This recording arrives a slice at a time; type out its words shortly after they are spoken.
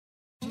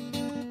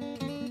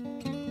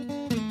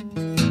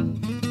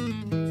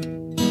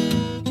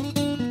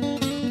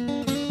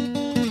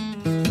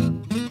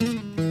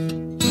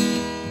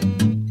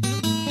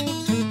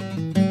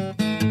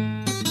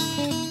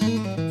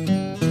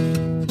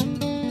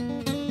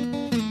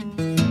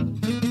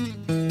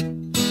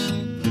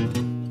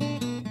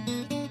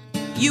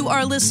You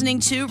are listening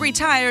to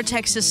Retire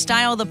Texas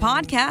Style, the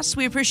podcast.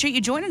 We appreciate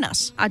you joining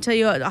us. I tell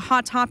you, a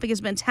hot topic has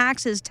been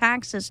taxes.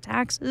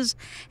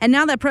 And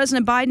now that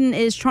President Biden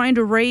is trying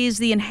to raise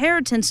the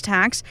inheritance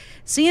tax,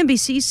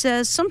 CNBC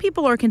says some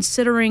people are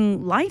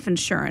considering life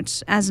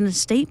insurance as an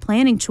estate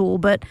planning tool.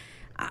 But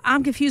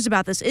I'm confused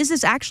about this. Is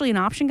this actually an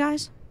option,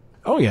 guys?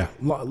 Oh, yeah.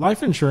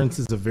 Life insurance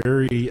is a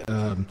very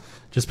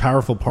just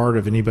powerful part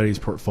of anybody's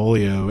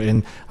portfolio.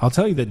 And I'll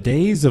tell you, the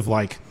days of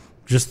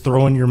just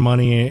throwing your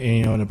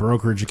money in a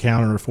brokerage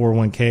account or a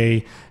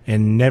 401k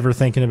and never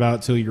thinking about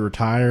it till you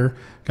retire.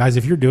 Guys,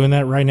 if you're doing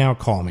that right now,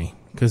 call me,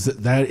 because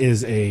that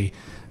is a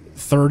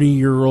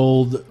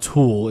 30-year-old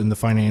tool in the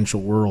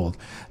financial world.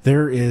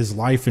 There is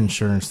life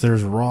insurance.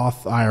 There's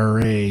Roth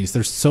IRAs.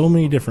 There's so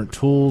many different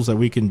tools that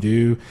we can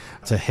do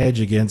to hedge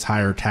against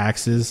higher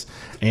taxes.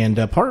 And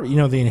part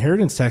of, the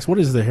inheritance tax, what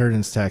is the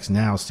inheritance tax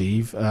now,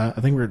 Steve? I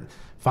think we're at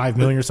 $5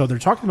 million or so. They're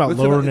talking about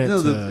lowering it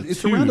to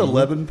it's around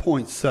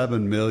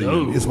 $11.7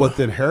 million is what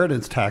the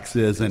inheritance tax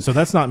is. And so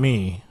that's not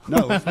me.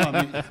 No, it's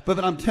not me.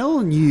 But I'm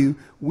telling you,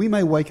 we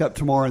may wake up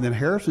tomorrow and the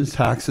inheritance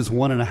tax is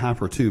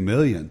 $1.5 or $2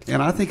 million.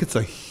 And I think it's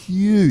a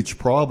huge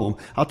problem.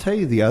 I'll tell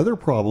you, the other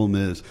problem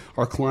is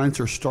our clients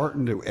are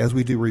starting to, as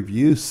we do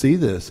reviews, see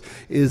this,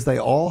 is they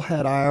all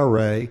had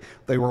IRA.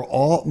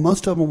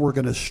 Most of them were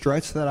going to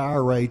stretch that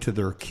IRA to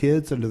their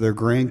kids and to their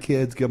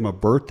grandkids, give them a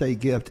birthday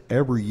gift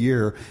every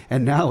year.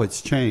 And now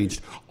it's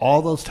changed.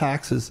 All those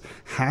taxes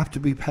have to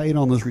be paid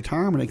on those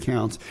retirement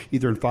accounts,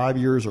 either in 5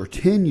 years or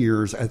 10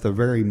 years at the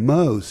very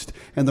most.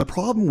 And the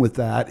problem with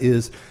that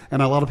is,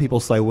 and a lot of people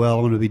say, well,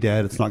 I'm going to be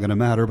dead, it's not going to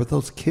matter, but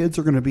those kids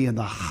are going to be in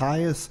the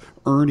highest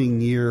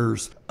earning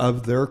years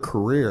of their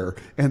career,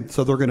 and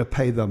so they're going to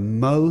pay the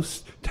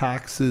most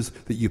taxes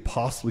that you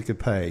possibly could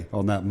pay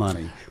on that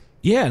money.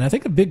 Yeah, and I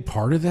think a big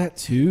part of that,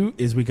 too,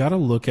 is we got to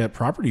look at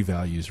property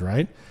values,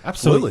 right?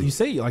 Absolutely. So you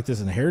say like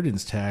this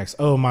inheritance tax,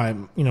 my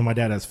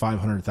dad has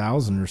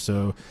 $500,000 or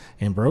so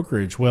in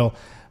brokerage. Well,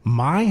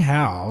 my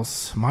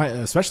house,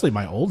 especially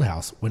my old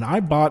house, when I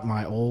bought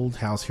my old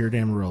house here at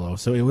Amarillo,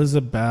 so it was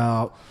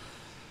about,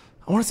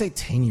 I want to say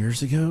 10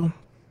 years ago,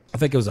 I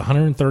think it was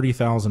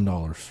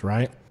 $130,000,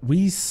 right?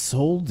 We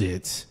sold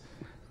it.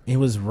 It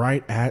was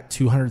right at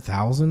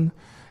 $200,000, and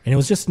it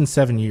was just in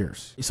 7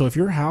 years. So if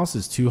your house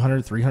is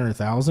 $200,000,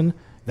 $300,000,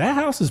 that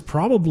house is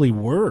probably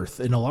worth,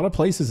 in a lot of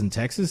places in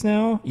Texas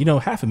now,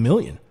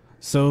 $500,000.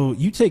 So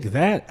you take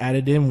that,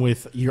 added in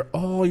with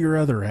all your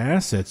other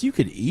assets, you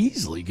could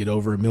easily get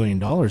over $1 million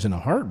in a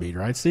heartbeat,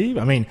 right, Steve?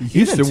 I mean,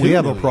 Houston, we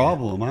have a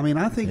problem. I mean,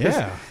 I think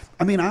yeah.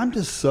 I'm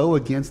just so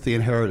against the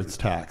inheritance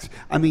tax.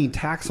 I mean,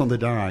 tax on the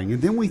dying.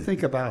 And then we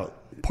think about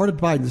part of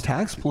Biden's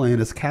tax plan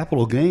is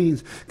capital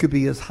gains could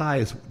be as high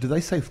as, do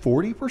they say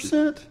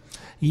 40%?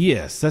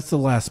 Yes, that's the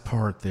last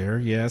part there.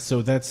 Yeah,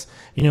 so that's,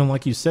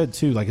 like you said,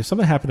 too, like if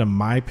something happened to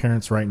my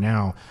parents right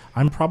now,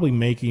 I'm probably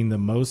making the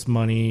most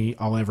money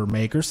I'll ever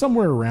make or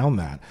somewhere around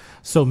that.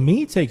 So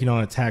me taking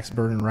on a tax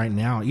burden right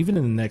now, even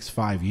in the next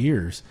 5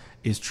 years,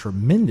 is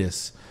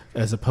tremendous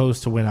as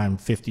opposed to when I'm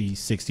 50,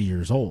 60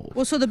 years old.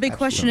 Well, so the big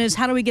question is,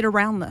 how do we get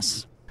around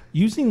this?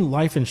 Using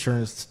life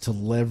insurance to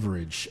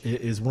leverage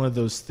is one of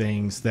those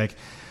things that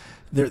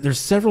there's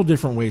several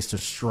different ways to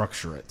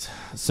structure it.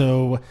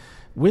 So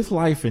with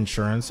life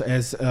insurance,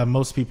 as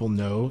most people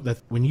know, that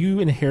when you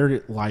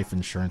inherit life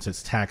insurance,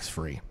 it's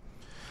tax-free.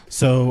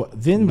 So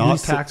then not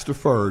tax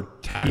deferred,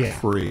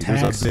 tax-free.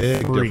 There's a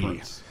big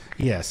difference.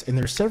 Yes, and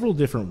there's several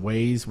different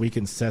ways we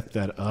can set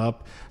that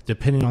up,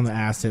 depending on the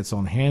assets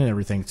on hand and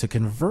everything, to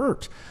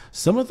convert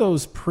some of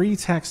those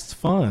pre-tax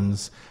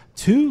funds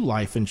to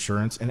life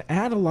insurance and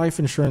add a life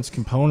insurance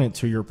component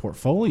to your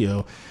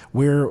portfolio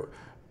where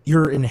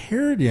your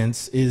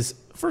inheritance is,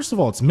 first of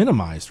all, it's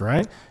minimized,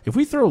 right? If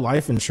we throw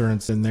life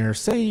insurance in there,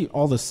 say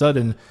all of a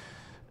sudden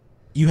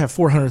you have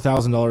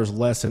 $400,000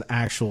 less in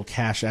actual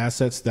cash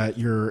assets that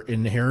your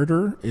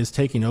inheritor is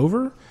taking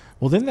over,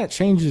 well, then that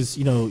changes,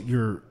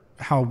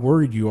 how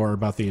worried you are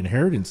about the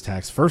inheritance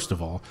tax, first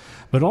of all.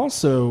 But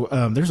also,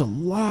 there's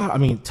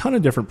ton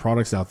of different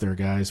products out there,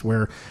 guys,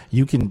 where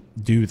you can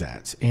do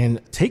that. And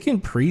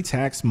taking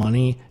pre-tax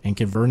money and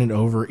converting it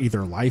over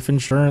either life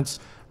insurance,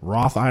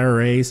 Roth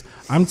IRAs,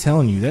 I'm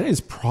telling you, that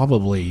is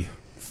probably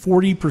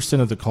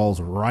 40% of the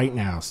calls right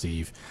now,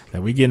 Steve,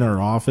 that we get in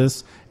our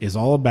office is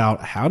all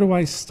about how do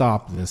I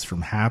stop this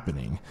from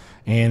happening?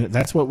 And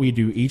that's what we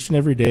do each and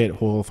every day at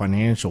Hoyle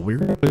Financial. We're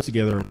going to put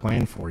together a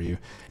plan for you.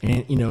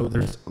 And,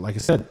 there's, like I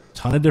said, a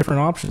ton of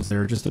different options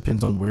there. It just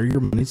depends on where your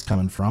money's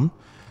coming from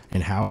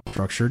and how it's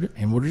structured.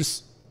 And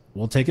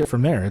we'll take it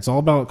from there. It's all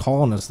about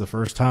calling us the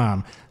first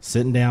time,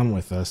 sitting down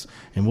with us,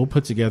 and we'll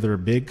put together a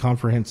big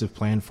comprehensive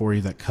plan for you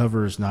that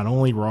covers not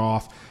only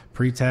Roth,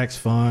 pre-tax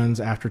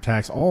funds,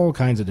 after-tax, all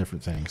kinds of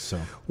different things. So,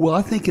 well,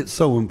 I think it's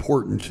so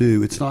important,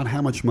 too. It's not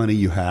how much money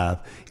you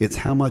have. It's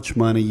how much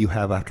money you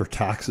have after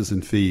taxes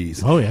and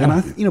fees. Oh, yeah.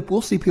 And,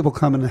 we'll see people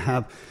come in and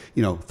have,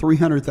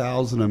 $300,000,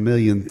 $1.3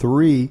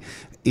 million.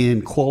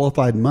 in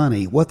qualified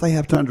money, what they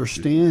have to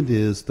understand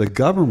is the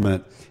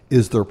government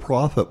is their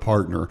profit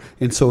partner.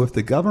 And so if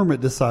the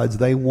government decides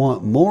they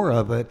want more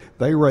of it,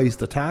 they raise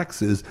the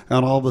taxes,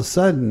 and all of a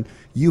sudden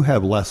you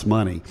have less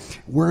money.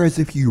 Whereas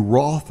if you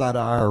Roth that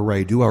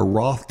IRA, do a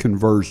Roth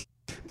conversion,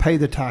 pay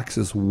the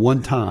taxes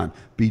one time,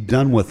 be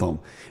done with them,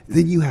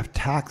 then you have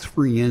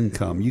tax-free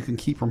income. You can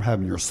keep from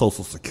having your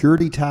Social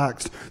Security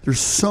taxed. There's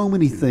so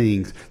many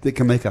things that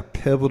can make a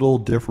pivotal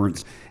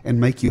difference and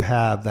make you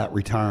have that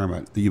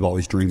retirement that you've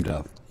always dreamed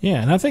of.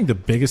 Yeah, and I think the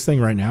biggest thing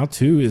right now,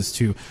 too, is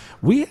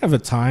we have a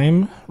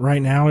time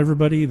right now,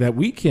 everybody, that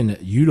we can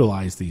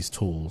utilize these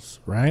tools,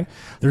 right?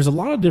 There's a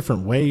lot of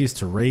different ways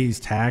to raise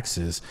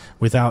taxes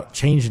without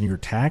changing your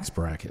tax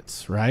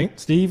brackets, right,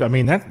 Steve? I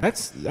mean,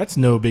 that's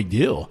no big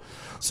deal.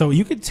 So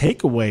you could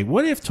take away,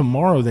 what if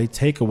tomorrow they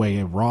take away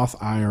a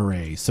Roth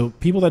IRA? So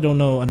people that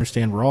don't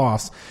understand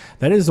Roths,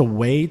 that is a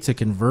way to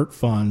convert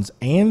funds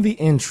and the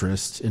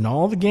interest and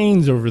all the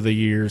gains over the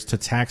years to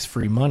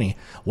tax-free money.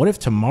 What if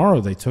tomorrow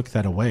they took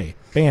that away?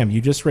 Bam,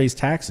 you just raised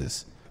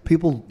taxes.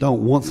 People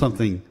don't want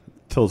something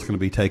till it's going to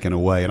be taken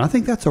away. And I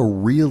think that's a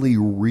really,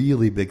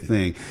 really big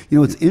thing. You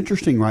know, it's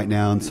interesting right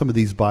now in some of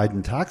these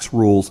Biden tax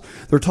rules,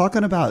 they're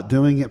talking about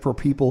doing it for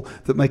people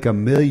that make $1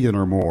 million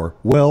or more.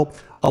 Well,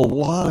 a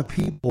lot of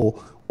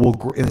people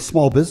in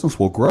small business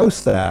will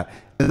gross that,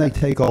 and they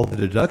take all the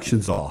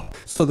deductions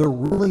off. So they're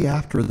really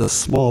after the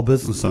small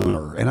business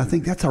owner. And I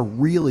think that's a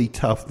really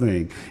tough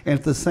thing. And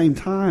at the same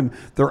time,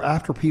 they're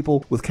after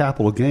people with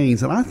capital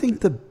gains. And I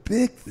think the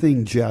big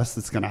thing, Jess,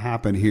 that's going to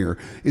happen here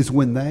is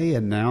when they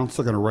announce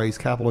they're going to raise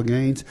capital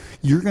gains,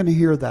 you're going to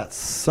hear that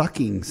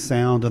sucking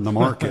sound in the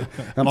market.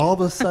 And all of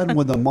a sudden,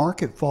 when the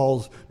market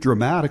falls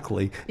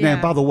dramatically,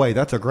 now, by the way,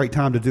 that's a great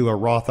time to do a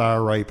Roth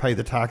IRA, pay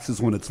the taxes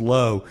when it's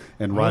low,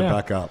 and ride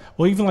back up.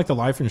 Well, even like the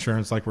life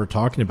insurance, like we're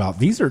talking about,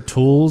 these are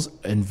tools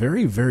and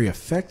very, very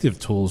effective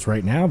tools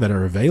right now that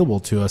are available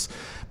to us.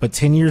 But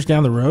 10 years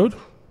down the road,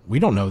 we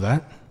don't know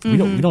that. We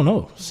don't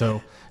know.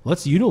 So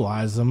let's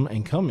utilize them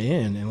and come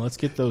in and let's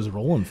get those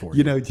rolling for you.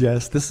 You know,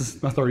 Jess, this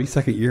is my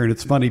 32nd year, and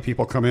it's funny.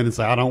 People come in and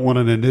say, I don't want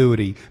an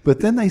annuity. But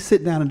then they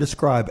sit down and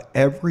describe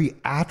every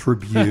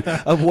attribute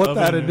of what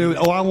that annuity.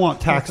 Oh, I want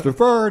tax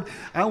deferred.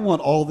 I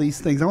want all these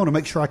things. I want to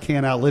make sure I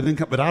can't outlive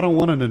income, but I don't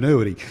want an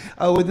annuity.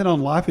 Oh, and then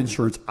on life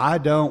insurance, I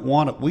don't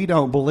want it. We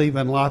don't believe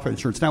in life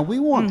insurance. Now, we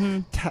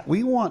want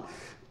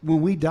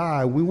when we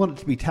die, we want it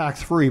to be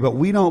tax-free, but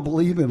we don't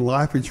believe in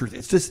life insurance.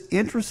 It's just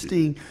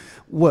interesting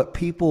what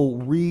people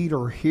read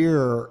or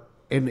hear,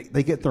 and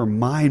they get their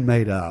mind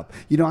made up.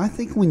 You know, I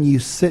think when you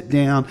sit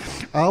down,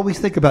 I always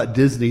think about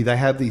Disney. They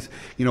have these,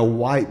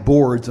 white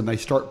boards, and they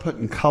start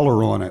putting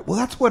color on it. Well,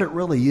 that's what it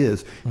really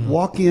is.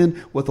 Walk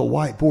in with a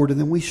whiteboard, and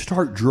then we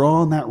start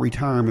drawing that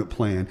retirement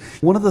plan.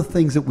 One of the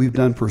things that we've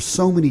done for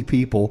so many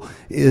people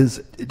is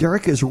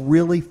Derek has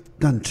really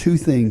done two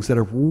things that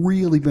have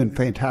really been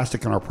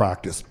fantastic in our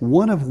practice.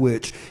 One of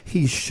which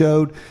he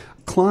showed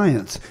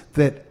clients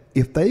that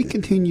if they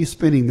continue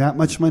spending that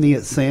much money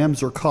at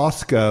Sam's or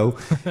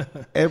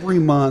Costco every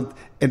month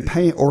and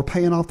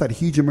paying off that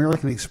huge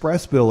American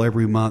Express bill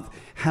every month,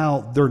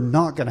 how they're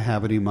not going to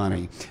have any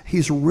money.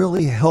 He's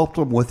really helped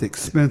them with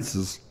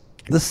expenses.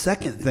 The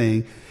second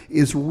thing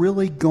is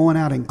really going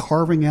out and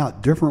carving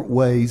out different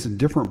ways and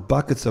different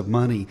buckets of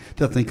money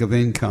to think of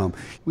income.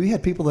 We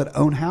had people that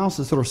own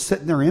houses that are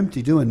sitting there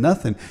empty doing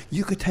nothing.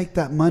 You could take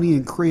that money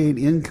and create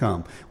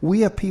income.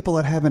 We have people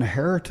that have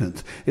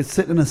inheritance. It's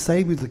sitting in a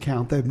savings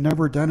account. They've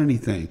never done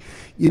anything.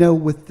 You know,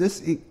 with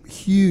this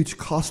huge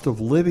cost of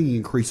living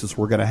increases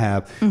we're going to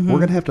have, we're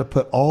going to have to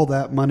put all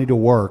that money to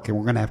work, and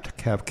we're going to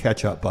have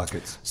catch-up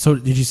buckets. So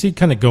did you see,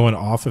 kind of going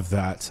off of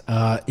that,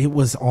 it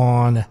was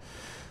on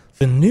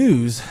the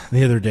news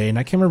the other day, and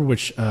I can't remember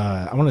which,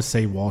 I want to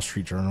say Wall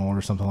Street Journal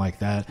or something like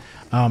that,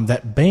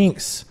 that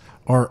banks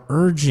are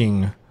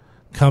urging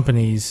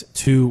companies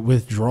to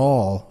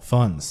withdraw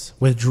funds.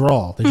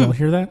 Withdrawal. Did y'all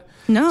hear that?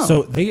 No.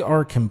 So they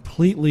are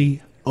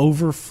completely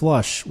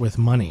overflush with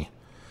money.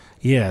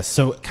 Yeah,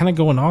 so kind of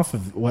going off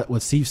of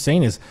what Steve's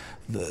saying is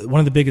one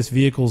of the biggest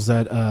vehicles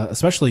that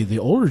especially the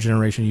older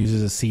generation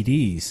uses is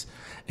CDs.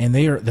 And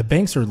the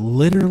banks are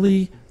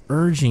literally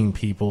urging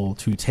people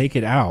to take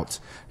it out.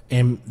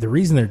 And the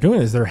reason they're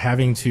doing it is they're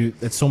having to,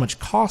 it's so much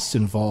cost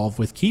involved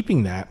with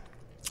keeping that.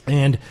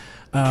 And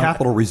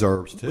capital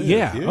reserves too.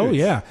 Yeah. Huge. Oh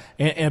yeah.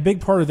 And a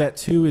big part of that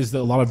too is that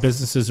a lot of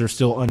businesses are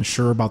still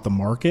unsure about the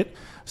market.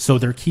 So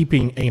they're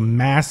keeping a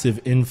massive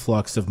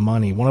influx of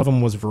money. One of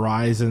them was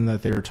Verizon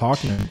that they were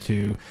talking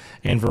to,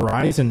 and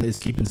Verizon is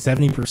keeping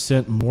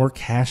 70% more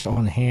cash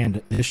on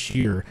hand this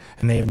year,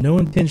 and they have no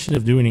intention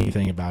of doing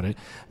anything about it.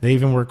 They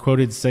even were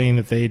quoted saying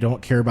that they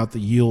don't care about the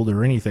yield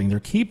or anything. They're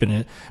keeping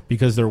it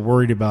because they're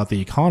worried about the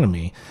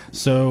economy.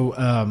 So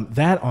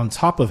that on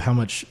top of how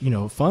much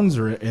funds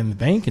are in the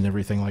bank and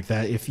everything like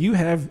that, if you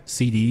have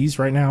CDs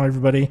right now,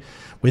 everybody,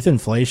 with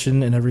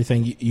inflation and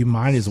everything, you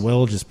might as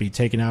well just be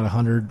taking out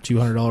 $100,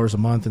 $200 $500 a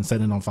month and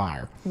setting it on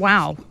fire.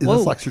 Wow.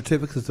 That's like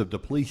certificates of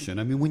depletion.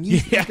 I mean, when you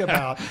think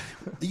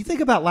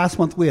about last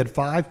month, we had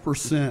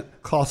 5%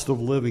 cost of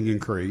living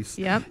increase.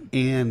 Yep.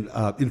 And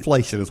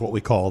inflation is what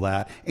we call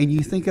that. And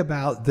you think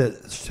about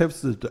that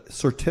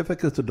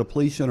certificates of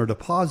depletion or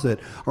deposit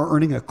are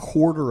earning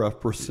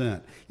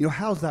 0.25%.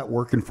 How's that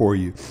working for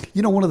you?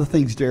 One of the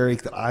things,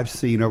 Derek, that I've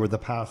seen over the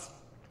past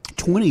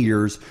 20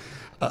 years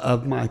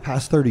of my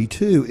past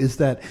 32 is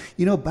that,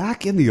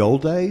 back in the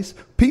old days,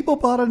 people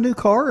bought a new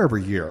car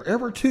every year,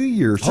 every 2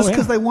 years, just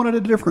because they wanted a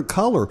different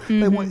color.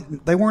 Mm-hmm.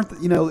 They weren't,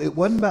 it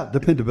wasn't about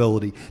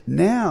dependability.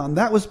 Now, and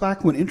that was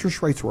back when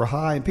interest rates were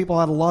high and people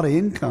had a lot of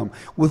income.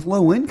 With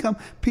low income,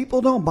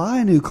 people don't buy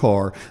a new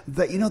car.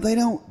 They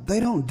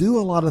don't do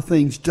a lot of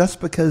things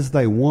just because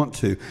they want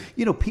to.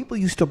 People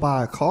used to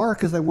buy a car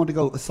because they wanted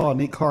to saw a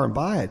neat car and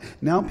buy it.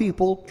 Now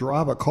people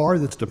drive a car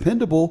that's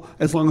dependable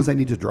as long as they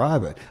need to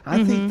drive it.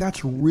 I think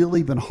that's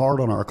really been hard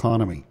on our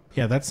economy.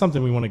 Yeah, that's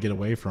something we want to get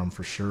away from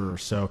for sure.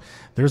 So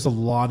there's a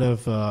lot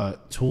of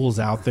tools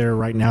out there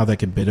right now that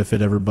could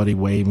benefit everybody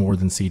way more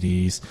than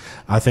CDs.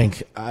 I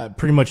think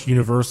pretty much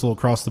universal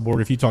across the board.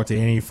 If you talk to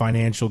any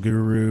financial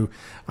guru,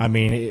 I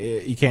mean,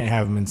 you can't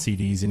have them in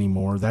CDs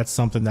anymore. That's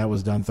something that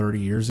was done 30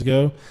 years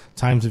ago.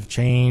 Times have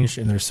changed,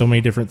 and there's so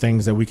many different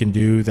things that we can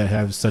do that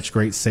have such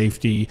great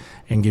safety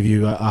and give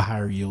you a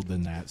higher yield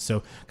than that.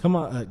 So come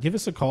on, give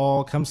us a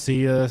call. Come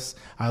see us.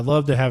 I'd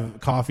love to have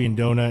coffee and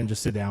donut and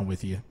just sit down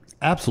with you.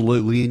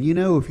 Absolutely. And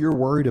if you're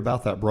worried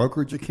about that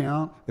brokerage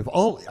account,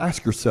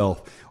 ask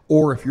yourself,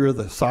 or if you're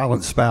the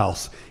silent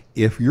spouse,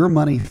 if your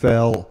money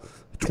fell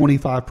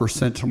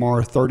 25%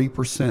 tomorrow,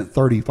 30%,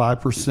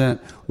 35%,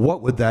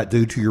 what would that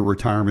do to your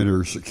retirement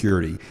or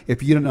security?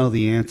 If you don't know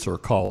the answer,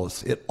 call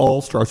us. It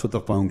all starts with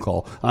a phone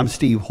call. I'm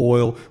Steve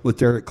Hoyle with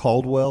Derek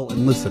Caldwell.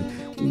 And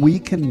listen, we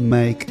can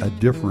make a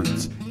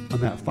difference on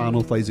that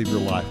final phase of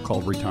your life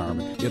called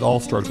retirement. It all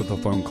starts with a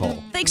phone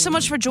call. Thanks so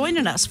much for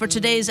joining us for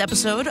today's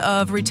episode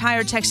of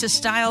Retire Texas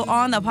Style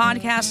on the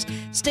podcast.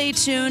 Stay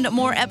tuned.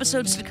 More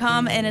episodes to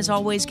come. And as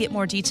always, get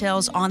more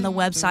details on the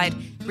website,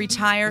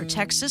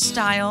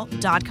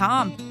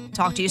 retiretexasstyle.com.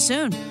 Talk to you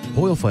soon.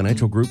 Hoyle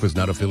Financial Group is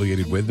not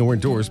affiliated with nor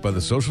endorsed by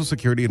the Social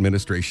Security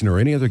Administration or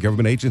any other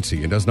government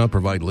agency and does not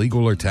provide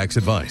legal or tax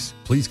advice.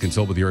 Please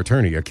consult with your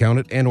attorney,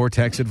 accountant, and or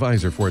tax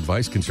advisor for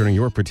advice concerning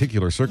your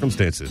particular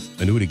circumstances.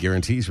 Annuity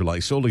guarantees rely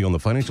solely on the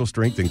financial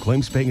strength and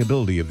claims-paying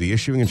ability of the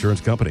issuing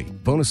insurance company.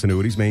 Bonus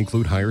annuities may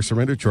include higher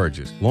surrender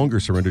charges, longer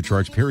surrender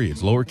charge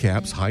periods, lower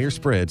caps, higher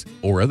spreads,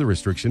 or other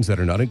restrictions that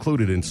are not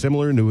included in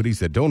similar annuities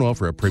that don't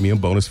offer a premium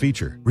bonus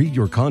feature. Read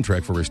your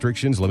contract for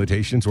restrictions,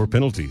 limitations, or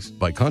penalties.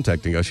 By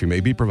contacting us, you may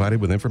be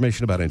provided with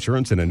information about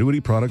insurance and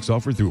annuity products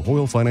offered through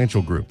Hoyle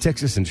Financial Group.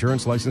 Texas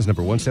Insurance License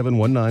Number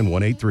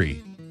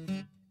 1719183.